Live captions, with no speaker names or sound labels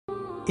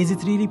Is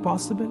it really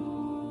possible?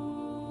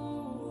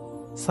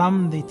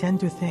 Some, they tend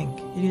to think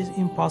it is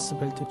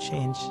impossible to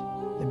change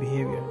the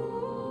behavior.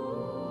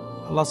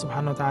 Allah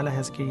subhanahu wa ta'ala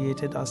has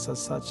created us as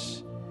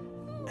such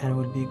and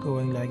will be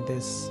going like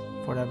this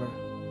forever.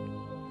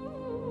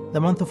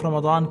 The month of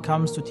Ramadan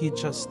comes to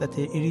teach us that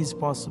it is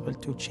possible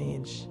to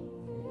change.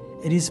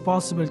 It is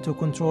possible to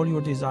control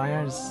your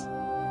desires.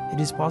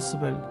 It is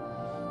possible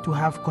to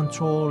have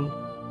control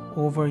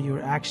over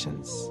your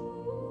actions.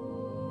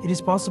 It is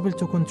possible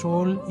to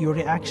control your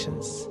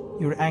reactions,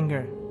 your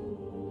anger.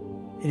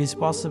 It is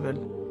possible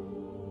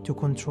to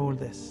control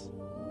this.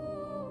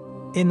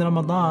 In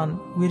Ramadan,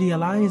 we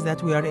realize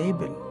that we are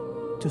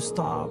able to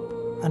stop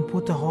and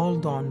put a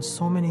hold on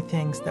so many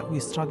things that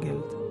we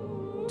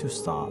struggled to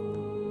stop.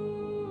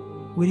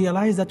 We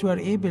realize that we are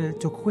able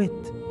to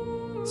quit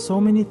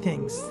so many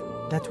things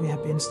that we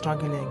have been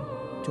struggling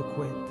to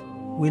quit.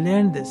 We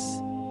learn this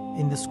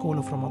in the school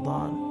of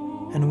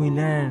Ramadan, and we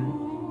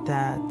learn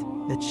that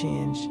the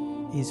change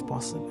is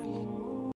possible.